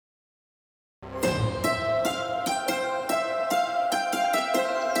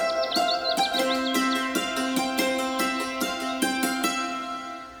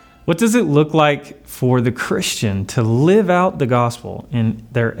What does it look like for the Christian to live out the gospel in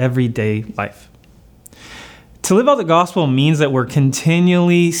their everyday life? To live out the gospel means that we're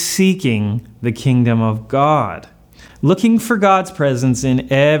continually seeking the kingdom of God, looking for God's presence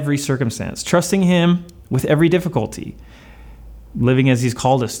in every circumstance, trusting Him with every difficulty, living as He's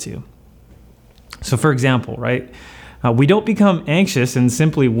called us to. So for example, right, we don't become anxious and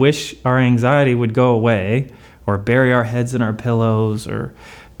simply wish our anxiety would go away, or bury our heads in our pillows, or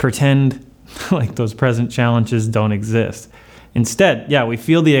pretend like those present challenges don't exist. Instead, we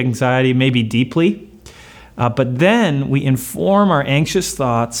feel the anxiety maybe deeply, but then we inform our anxious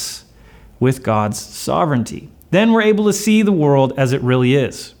thoughts with God's sovereignty. Then we're able to see the world as it really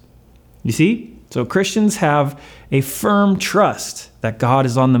is. You see? So Christians have a firm trust that God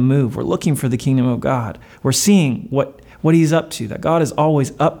is on the move. We're looking for the kingdom of God. We're seeing what He's up to, that God is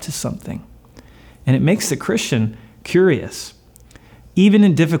always up to something. And it makes the Christian curious. Even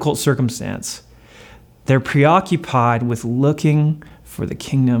in difficult circumstance, they're preoccupied with looking for the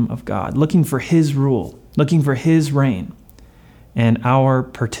kingdom of God, looking for His rule, looking for His reign, and our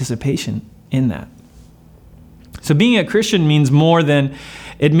participation in that. So being a Christian means more than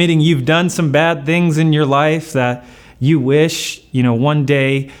admitting you've done some bad things in your life that you wish, one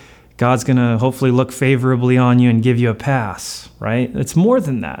day God's going to hopefully look favorably on you and give you a pass, right? It's more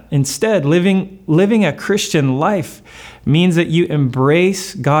than that. Instead, living a Christian life means that you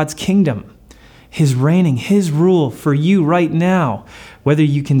embrace God's kingdom, His reigning, His rule for you right now, whether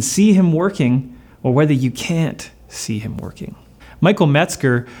you can see Him working or whether you can't see Him working. Michael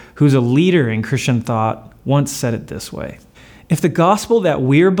Metzger, who's a leader in Christian thought, once said it this way: if the gospel that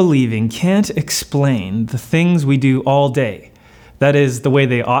we're believing can't explain the things we do all day, that is, the way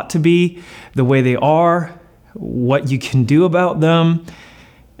they ought to be, the way they are, what you can do about them,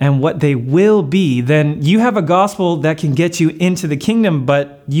 and what they will be, then you have a gospel that can get you into the kingdom,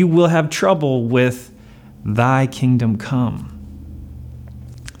 but you will have trouble with thy kingdom come.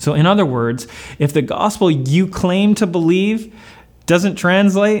 So in other words, if the gospel you claim to believe doesn't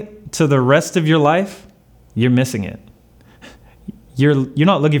translate to the rest of your life, you're missing it. You're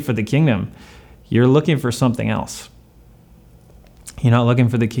not looking for the kingdom. You're looking for something else. You're not looking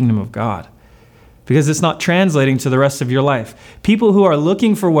for the kingdom of God because it's not translating to the rest of your life. People who are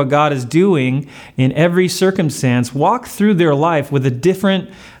looking for what God is doing in every circumstance walk through their life with a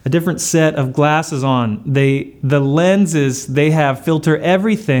different set of glasses on. The lenses they have filter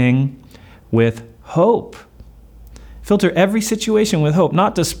everything with hope. Filter every situation with hope,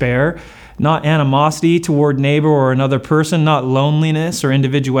 not despair, not animosity toward neighbor or another person, not loneliness or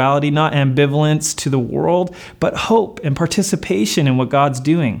individuality, not ambivalence to the world, but hope and participation in what God's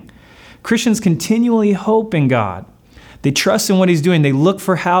doing. Christians continually hope in God. They trust in what He's doing. They look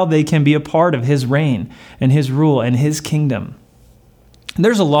for how they can be a part of His reign and His rule and His kingdom. And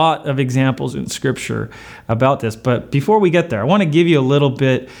there's a lot of examples in Scripture about this, but before we get there, I want to give you a little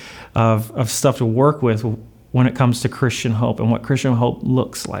bit of stuff to work with when it comes to Christian hope and what Christian hope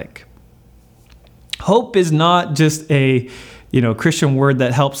looks like. Hope is not just a Christian word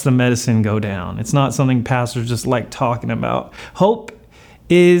that helps the medicine go down. It's not something pastors just like talking about. Hope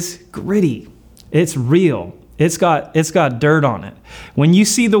is gritty. It's real. It's got dirt on it. When you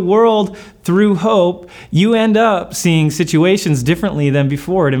see the world through hope, you end up seeing situations differently than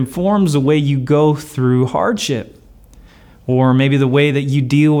before. It informs the way you go through hardship, or maybe the way that you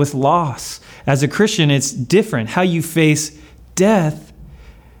deal with loss. As a Christian, it's different. How you face death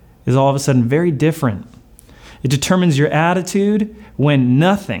is all of a sudden very different. It determines your attitude when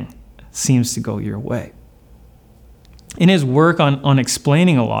nothing seems to go your way. In his work on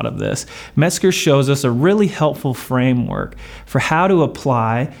explaining a lot of this, Metzger shows us a really helpful framework for how to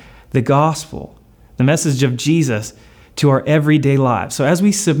apply the gospel, the message of Jesus, to our everyday lives. So as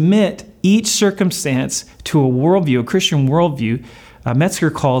we submit each circumstance to a worldview, a Christian worldview, Metzger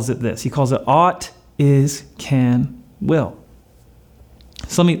calls it this. He calls it ought, is, can, will.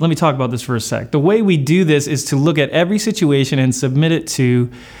 So let me talk about this for a sec. The way we do this is to look at every situation and submit it to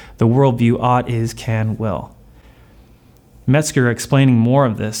the worldview ought, is, can, will. Metzger, explaining more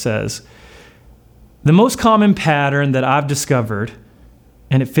of this, says, the most common pattern that I've discovered,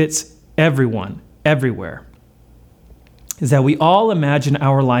 and it fits everyone, everywhere, is that we all imagine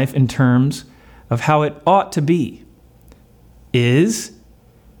our life in terms of how it ought to be, is,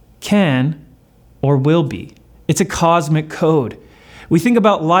 can, or will be. It's a cosmic code. We think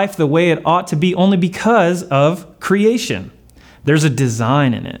about life the way it ought to be only because of creation. There's a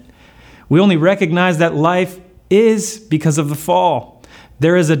design in it. We only recognize that life is because of the fall.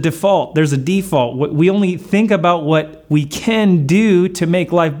 There is a default. There's a default. We only think about what we can do to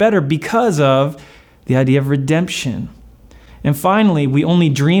make life better because of the idea of redemption And finally, we only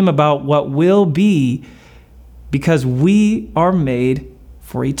dream about what will be because we are made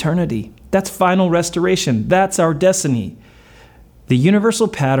for eternity. That's final restoration. That's our destiny. The universal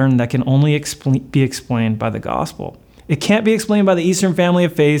pattern that can only be explained by the gospel. It can't be explained by the Eastern family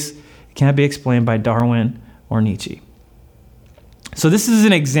of faith. It can't be explained by Darwin or Nietzsche. So this is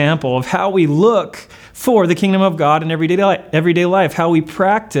an example of how we look for the kingdom of God in everyday life, how we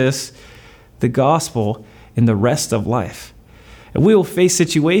practice the gospel in the rest of life. And we will face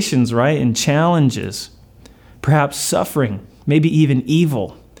situations, right, and challenges, perhaps suffering, maybe even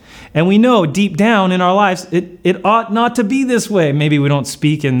evil. And we know deep down in our lives, it ought not to be this way. Maybe we don't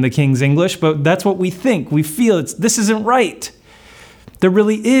speak in the King's English, but that's what we think. We feel this isn't right. There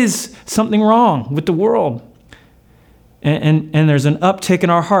really is something wrong with the world. And there's an uptick in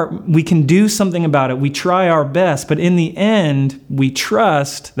our heart. We can do something about it. We try our best, but in the end, we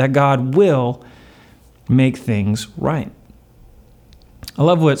trust that God will make things right. I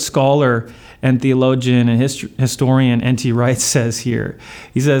love what scholar and theologian and historian N.T. Wright says here.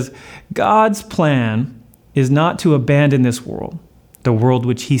 He says, God's plan is not to abandon this world, the world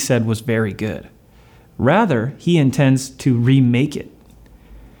which he said was very good. Rather, he intends to remake it.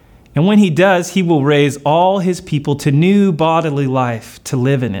 And when he does, he will raise all his people to new bodily life to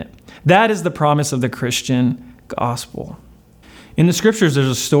live in it. That is the promise of the Christian gospel. In the scriptures, there's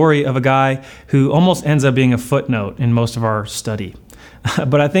a story of a guy who almost ends up being a footnote in most of our study.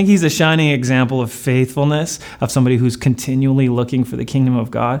 But I think he's a shining example of faithfulness, of somebody who's continually looking for the kingdom of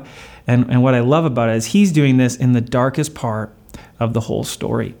God. And what I love about it is he's doing this in the darkest part of the whole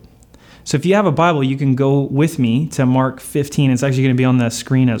story. So if you have a Bible, you can go with me to Mark 15. It's actually going to be on the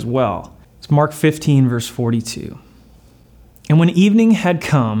screen as well. It's Mark 15, verse 42. And when evening had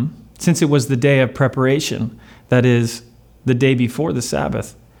come, since it was the day of preparation, that is, the day before the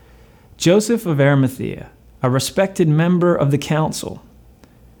Sabbath, Joseph of Arimathea, a respected member of the council,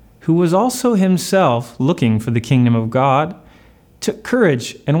 who was also himself looking for the kingdom of God, took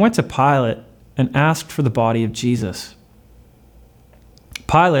courage and went to Pilate and asked for the body of Jesus.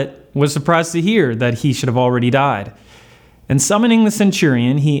 Pilate was surprised to hear that he should have already died. And summoning the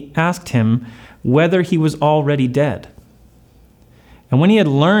centurion, he asked him whether he was already dead. And when he had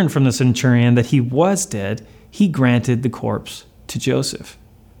learned from the centurion that he was dead, he granted the corpse to Joseph.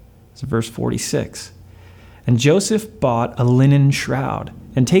 It's verse 46. And Joseph bought a linen shroud,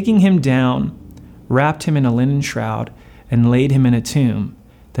 and taking him down, wrapped him in a linen shroud, and laid him in a tomb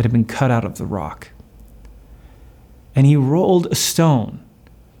that had been cut out of the rock. And he rolled a stone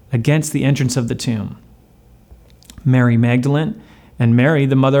against the entrance of the tomb. Mary Magdalene and Mary,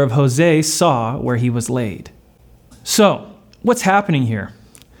 the mother of Jose, saw where he was laid. So, what's happening here?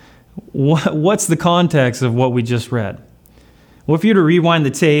 What's the context of what we just read? Well, if you were to rewind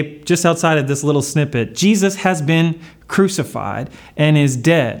the tape, just outside of this little snippet, Jesus has been crucified and is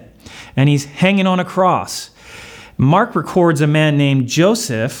dead, and he's hanging on a cross. Mark records a man named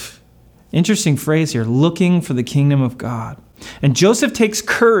Joseph, interesting phrase here, looking for the kingdom of God. And Joseph takes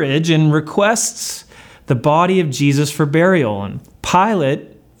courage and requests the body of Jesus for burial. And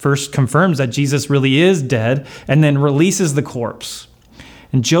Pilate first confirms that Jesus really is dead and then releases the corpse.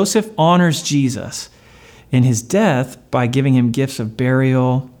 And Joseph honors Jesus in his death by giving him gifts of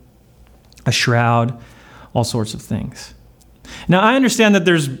burial, a shroud, all sorts of things. Now, I understand that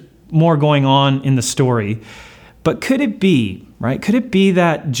there's more going on in the story, but could it be, right? Could it be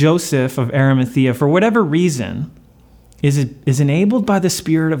that Joseph of Arimathea, for whatever reason, is enabled by the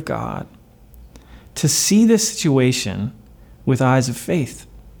Spirit of God to see this situation with eyes of faith?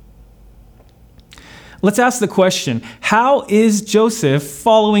 Let's ask the question, how is Joseph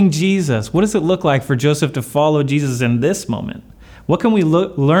following Jesus? What does it look like for Joseph to follow Jesus in this moment? What can we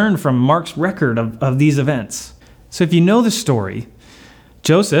learn from Mark's record of these events? So if you know the story,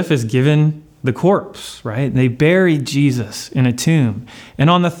 Joseph is given the corpse, right? They buried Jesus in a tomb. And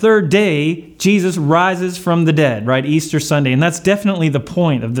on the third day, Jesus rises from the dead, right? Easter Sunday. And that's definitely the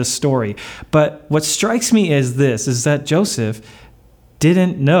point of this story. But what strikes me is that Joseph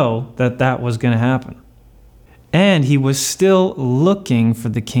didn't know that was going to happen. And he was still looking for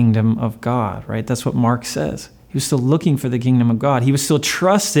the kingdom of God, right? That's what Mark says. He was still looking for the kingdom of God. He was still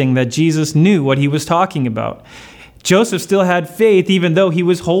trusting that Jesus knew what he was talking about. Joseph still had faith, even though he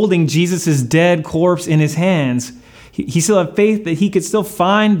was holding Jesus' dead corpse in his hands. He still had faith that he could still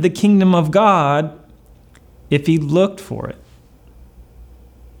find the kingdom of God if he looked for it.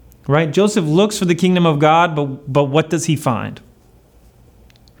 Right? Joseph looks for the kingdom of God, but what does he find?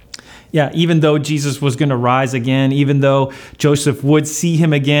 Yeah, even though Jesus was going to rise again, even though Joseph would see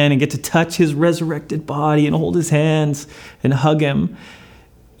him again and get to touch his resurrected body and hold his hands and hug him,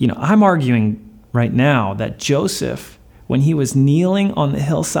 I'm arguing right now that Joseph when he was kneeling on the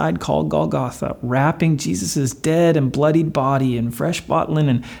hillside called Golgotha, wrapping Jesus' dead and bloodied body in fresh bought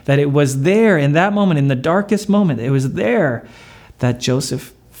linen, that it was there in that moment, in the darkest moment, it was there that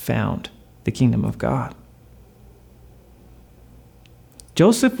Joseph found the kingdom of God.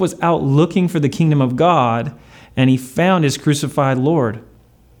 Joseph was out looking for the kingdom of God, and he found his crucified Lord,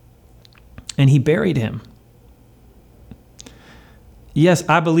 and he buried him. Yes,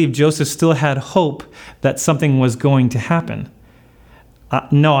 I believe Joseph still had hope that something was going to happen.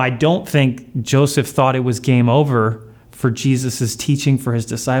 No, I don't think Joseph thought it was game over for Jesus' teaching for his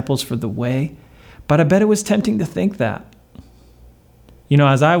disciples, for the way, but I bet it was tempting to think that. You know,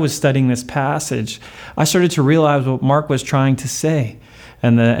 as I was studying this passage, I started to realize what Mark was trying to say,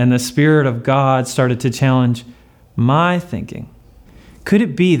 and the Spirit of God started to challenge my thinking. Could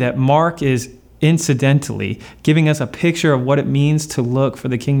it be that Mark is incidentally giving us a picture of what it means to look for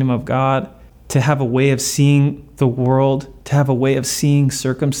the kingdom of God, to have a way of seeing the world, to have a way of seeing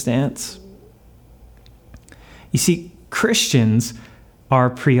circumstance? You see, Christians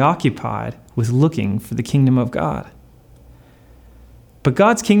are preoccupied with looking for the kingdom of God. But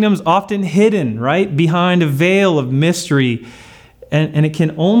God's kingdom is often hidden, right, behind a veil of mystery, and it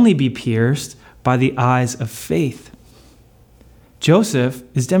can only be pierced by the eyes of faith. Joseph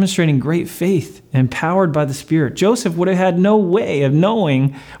is demonstrating great faith, empowered by the Spirit. Joseph would have had no way of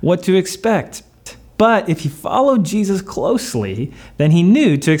knowing what to expect. But if he followed Jesus closely, then he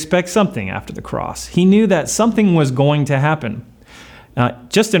knew to expect something after the cross. He knew that something was going to happen.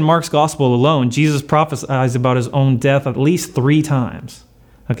 Just in Mark's gospel alone, Jesus prophesies about his own death at least 3 times.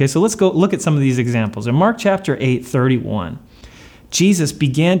 Okay, so let's go look at some of these examples. In Mark chapter 8:31, Jesus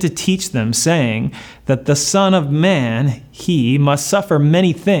began to teach them, saying that the Son of Man, he must suffer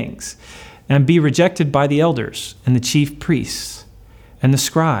many things and be rejected by the elders and the chief priests and the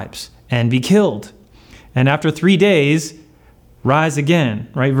scribes and be killed. And after 3 days, rise again,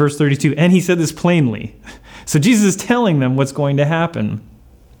 right? Verse 32. And he said this plainly. So Jesus is telling them what's going to happen.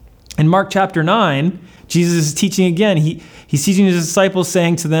 In Mark chapter 9, Jesus is teaching again. He's teaching his disciples,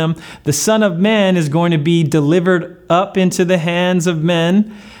 saying to them, the Son of Man is going to be delivered up into the hands of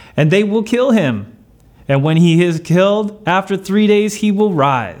men, and they will kill him. And when he is killed, after 3 days, he will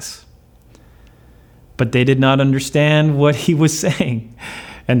rise. But they did not understand what he was saying,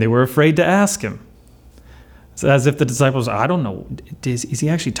 and they were afraid to ask him. So as if the disciples, I don't know, is he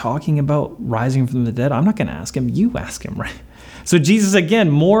actually talking about rising from the dead? I'm not going to ask him. You ask him, right? So Jesus, again,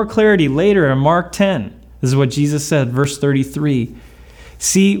 more clarity later in Mark 10. This is what Jesus said, verse 33.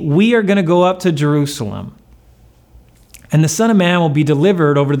 See, we are going to go up to Jerusalem, and the Son of Man will be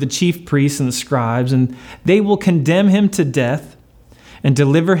delivered over to the chief priests and the scribes, and they will condemn him to death and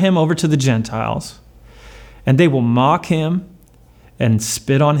deliver him over to the Gentiles. And they will mock him and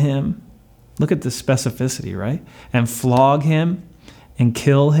spit on him. Look at the specificity, right? And flog him and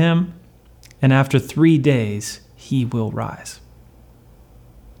kill him. And after 3 days, he will rise.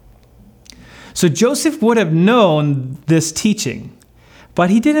 So Joseph would have known this teaching, but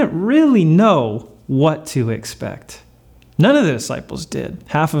he didn't really know what to expect. None of the disciples did.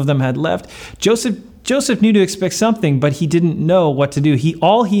 Half of them had left. Joseph knew to expect something, but he didn't know what to do.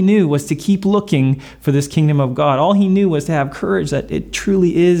 All he knew was to keep looking for this kingdom of God. All he knew was to have courage that it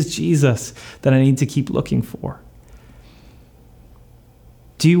truly is Jesus that I need to keep looking for.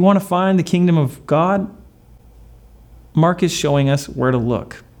 Do you want to find the kingdom of God? Mark is showing us where to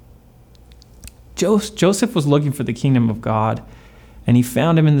look. Joseph was looking for the kingdom of God, and he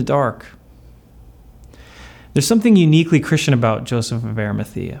found him in the dark. There's something uniquely Christian about Joseph of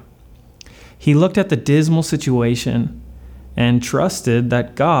Arimathea. He looked at the dismal situation and trusted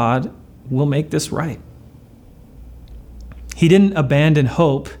that God will make this right. He didn't abandon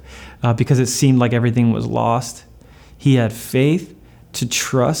hope because it seemed like everything was lost. He had faith to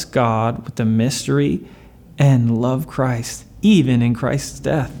trust God with the mystery and love Christ, even in Christ's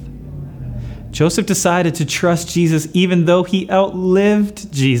death. Joseph decided to trust Jesus even though he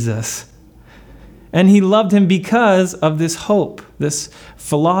outlived Jesus. And he loved him because of this hope, this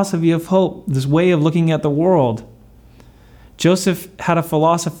philosophy of hope, this way of looking at the world. Joseph had a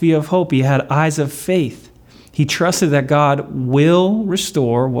philosophy of hope. He had eyes of faith. He trusted that God will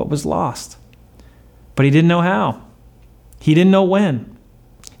restore what was lost. But he didn't know how. He didn't know when.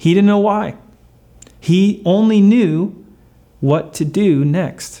 He didn't know why. He only knew what to do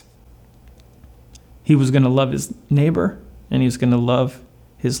next. He was going to love his neighbor, and he was going to love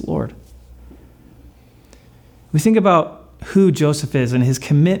his Lord. We think about who Joseph is and his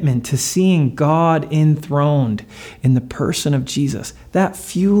commitment to seeing God enthroned in the person of Jesus, that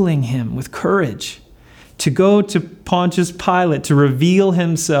fueling him with courage to go to Pontius Pilate to reveal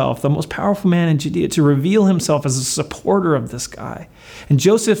himself, the most powerful man in Judea, to reveal himself as a supporter of this guy. And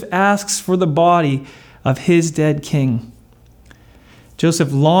Joseph asks for the body of his dead king.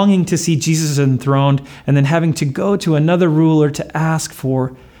 Joseph longing to see Jesus enthroned and then having to go to another ruler to ask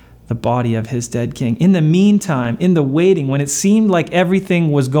for the body of his dead king. In the meantime, in the waiting, when it seemed like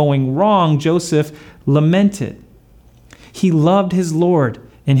everything was going wrong, Joseph lamented. He loved his Lord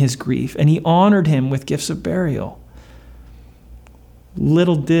in his grief, and he honored him with gifts of burial.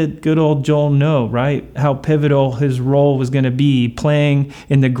 Little did good old Joel know, right, how pivotal his role was going to be, playing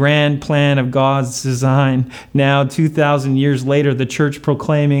in the grand plan of God's design. Now, 2,000 years later, the church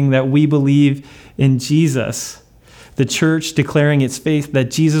proclaiming that we believe in Jesus. The church declaring its faith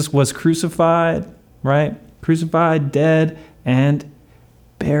that Jesus was crucified, right? Crucified, dead, and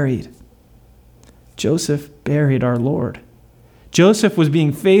buried. Joseph buried our Lord. Joseph was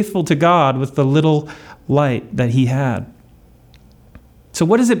being faithful to God with the little light that he had. So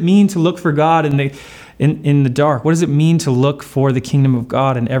what does it mean to look for God in the dark? What does it mean to look for the kingdom of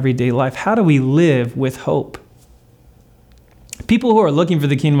God in everyday life? How do we live with hope? People who are looking for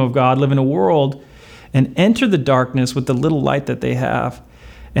the kingdom of God live in a world and enter the darkness with the little light that they have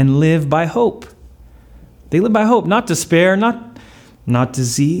and live by hope. They live by hope, not despair, not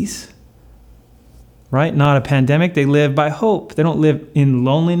disease, right? Not a pandemic. They live by hope. They don't live in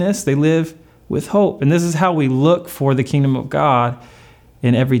loneliness. They live with hope. And this is how we look for the kingdom of God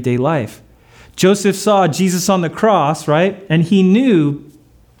in everyday life. Joseph saw Jesus on the cross, right? And he knew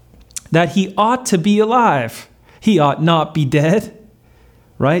that he ought to be alive. He ought not be dead,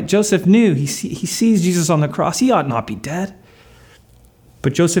 right? Joseph knew. He sees Jesus on the cross. He ought not be dead.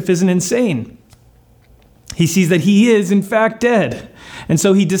 But Joseph isn't insane. He sees that he is, in fact, dead. And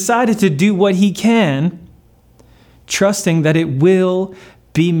so he decided to do what he can, trusting that it will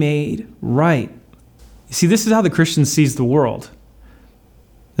be made right. You see, this is how the Christian sees the world.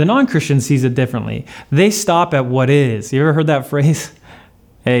 The non-Christian sees it differently. They stop at what is. You ever heard that phrase?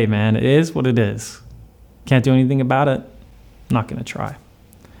 Hey, man, it is what it is. Can't do anything about it. Not going to try.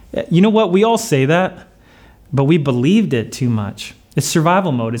 You know what? We all say that, but we believed it too much. It's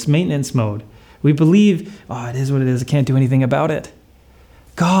survival mode. It's maintenance mode. We believe, it is what it is. I can't do anything about it.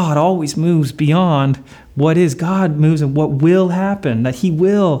 God always moves beyond what is. God moves in what will happen, that he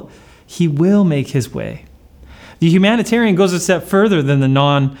will make his way. The humanitarian goes a step further than the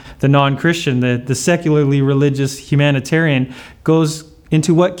non-Christian. The secularly religious humanitarian goes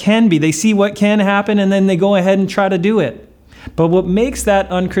into what can be. They see what can happen, and then they go ahead and try to do it. But what makes that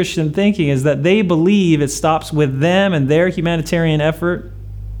unchristian thinking is that they believe it stops with them and their humanitarian effort.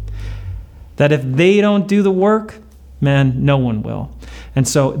 That if they don't do the work, man, no one will. And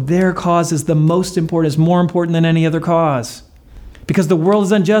so their cause is the most important, is more important than any other cause. Because the world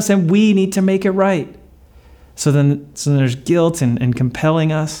is unjust and we need to make it right. So then there's guilt and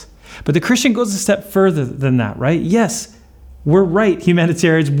compelling us. But the Christian goes a step further than that, right? Yes, we're right,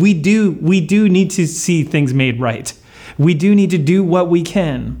 humanitarians. We do need to see things made right. We do need to do what we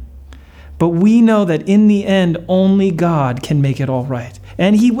can. But we know that in the end, only God can make it all right.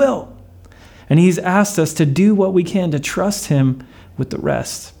 And he will. And he's asked us to do what we can to trust him with the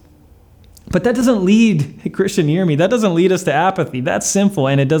rest. But that doesn't lead, Christian, hear me, that doesn't lead us to apathy. That's sinful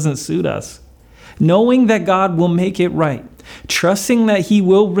and it doesn't suit us. Knowing that God will make it right, trusting that he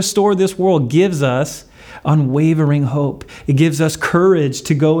will restore this world gives us unwavering hope. It gives us courage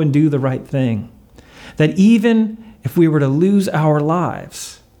to go and do the right thing. That even if we were to lose our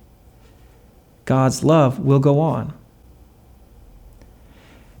lives, God's love will go on.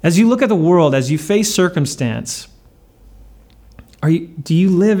 As you look at the world, as you face circumstance, do you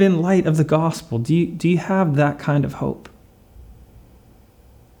live in light of the gospel? Do you have that kind of hope?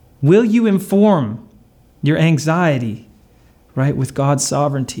 Will you inform your anxiety, right, with God's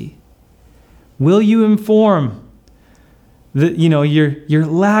sovereignty? Will you inform your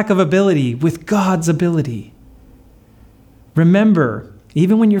lack of ability with God's ability? Remember,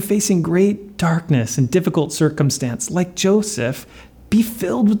 even when you're facing great darkness and difficult circumstance, like Joseph, be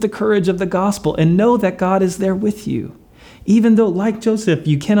filled with the courage of the gospel and know that God is there with you. Even though, like Joseph,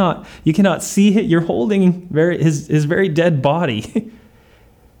 you cannot see it, you're holding his very dead body.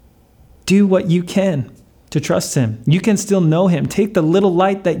 Do what you can to trust him. You can still know him. Take the little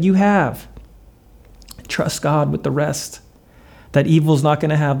light that you have. Trust God with the rest. That evil's not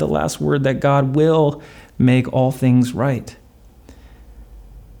going to have the last word, that God will make all things right.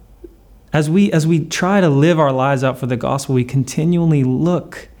 As we try to live our lives out for the gospel, we continually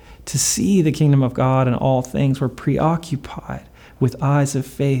look to see the kingdom of God in all things. We're preoccupied with eyes of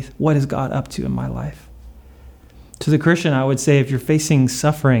faith. What is God up to in my life? To the Christian, I would say, if you're facing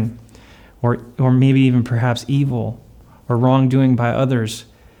suffering, or maybe even perhaps evil or wrongdoing by others,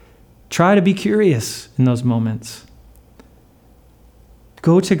 try to be curious in those moments.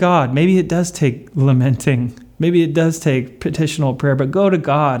 Go to God. Maybe it does take lamenting. Maybe it does take petitional prayer, but go to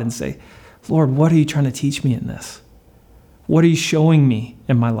God and say, Lord, what are you trying to teach me in this? What are you showing me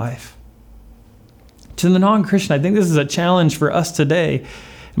in my life? To the non-Christian, I think this is a challenge for us today.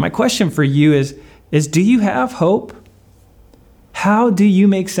 And my question for you is do you have hope? How do you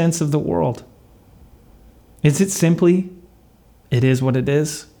make sense of the world? Is it simply, it is what it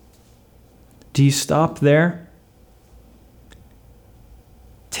is? Do you stop there?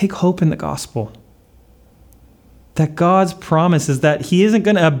 Take hope in the gospel. That God's promise is that he isn't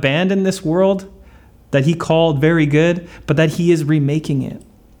going to abandon this world that he called very good, but that he is remaking it.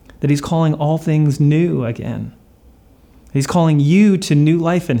 That he's calling all things new again. He's calling you to new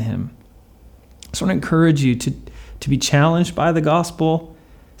life in him. I just want to encourage you to be challenged by the gospel.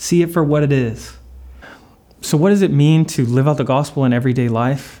 See it for what it is. So what does it mean to live out the gospel in everyday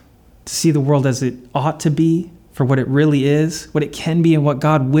life? To see the world as it ought to be, for what it really is, what it can be, and what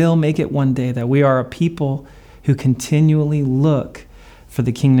God will make it one day. That we are a people who continually look for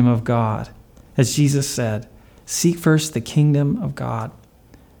the kingdom of God. As Jesus said, seek first the kingdom of God,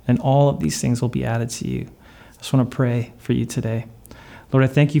 and all of these things will be added to you. I just want to pray for you today. Lord, I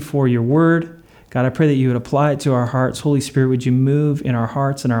thank you for your word. God, I pray that you would apply it to our hearts. Holy Spirit, would you move in our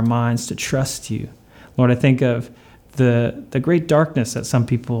hearts and our minds to trust you? Lord, I think of the great darkness that some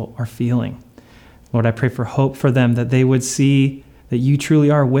people are feeling. Lord, I pray for hope for them, that they would see that you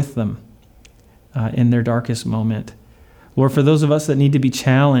truly are with them in their darkest moment. Lord, for those of us that need to be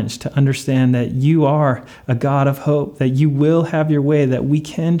challenged to understand that you are a God of hope, that you will have your way, that we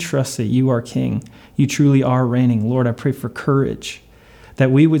can trust that you are King. You truly are reigning. Lord, I pray for courage, that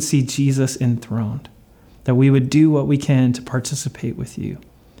we would see Jesus enthroned, that we would do what we can to participate with you.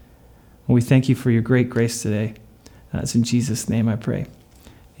 And we thank you for your great grace today. It's in Jesus' name I pray.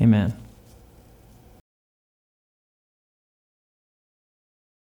 Amen.